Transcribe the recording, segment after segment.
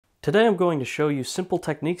Today I'm going to show you simple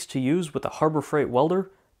techniques to use with a Harbor Freight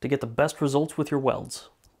welder to get the best results with your welds.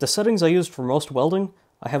 The settings I used for most welding,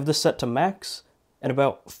 I have this set to max and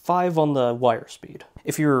about 5 on the wire speed.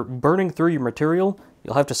 If you're burning through your material,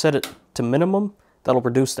 you'll have to set it to minimum. That'll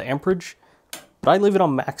reduce the amperage. But I leave it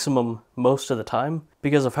on maximum most of the time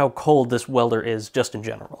because of how cold this welder is just in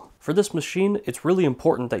general. For this machine, it's really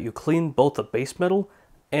important that you clean both the base metal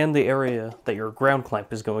and the area that your ground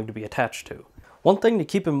clamp is going to be attached to. One thing to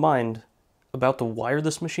keep in mind about the wire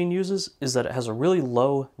this machine uses is that it has a really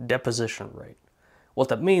low deposition rate. What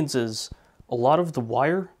that means is a lot of the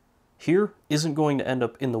wire here isn't going to end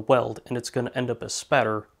up in the weld, and it's going to end up as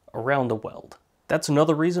spatter around the weld. That's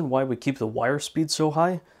another reason why we keep the wire speed so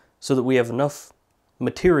high, so that we have enough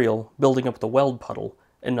material building up the weld puddle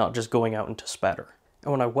and not just going out into spatter.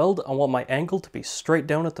 And when I weld, I want my angle to be straight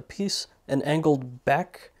down at the piece and angled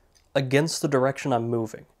back against the direction I'm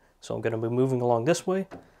moving. So I'm going to be moving along this way.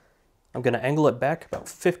 I'm going to angle it back about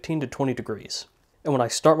 15 to 20 degrees. And when I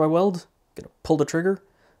start my weld, I'm going to pull the trigger,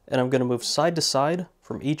 and I'm going to move side to side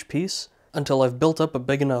from each piece until I've built up a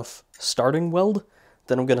big enough starting weld.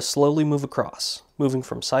 Then I'm going to slowly move across, moving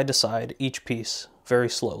from side to side each piece very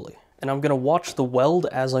slowly. And I'm going to watch the weld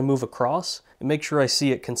as I move across and make sure I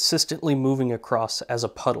see it consistently moving across as a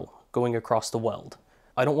puddle going across the weld.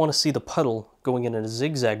 I don't want to see the puddle going in a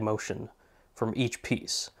zigzag motion from each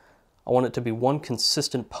piece. I want it to be one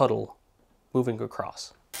consistent puddle moving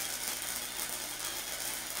across.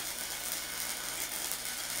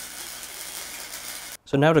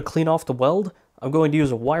 So now to clean off the weld, I'm going to use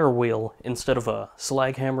a wire wheel instead of a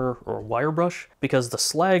slag hammer or a wire brush, because the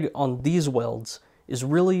slag on these welds is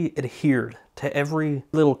really adhered to every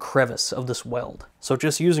little crevice of this weld. So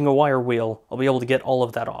just using a wire wheel, I'll be able to get all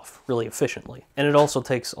of that off really efficiently. And it also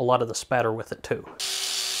takes a lot of the spatter with it too.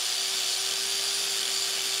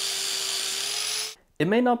 It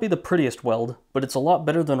may not be the prettiest weld, but it's a lot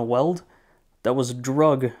better than a weld that was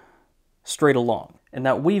drug straight along. And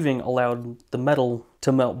that weaving allowed the metal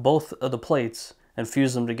to melt both of the plates and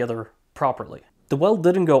fuse them together properly. The weld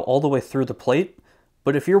didn't go all the way through the plate,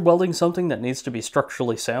 but if you're welding something that needs to be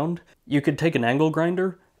structurally sound, you could take an angle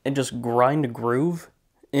grinder and just grind a groove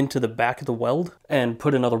into the back of the weld and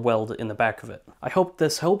put another weld in the back of it. I hope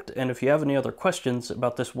this helped, and if you have any other questions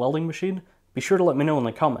about this welding machine, be sure to let me know in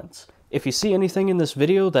the comments. If you see anything in this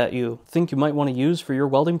video that you think you might want to use for your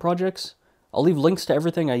welding projects, I'll leave links to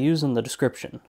everything I use in the description.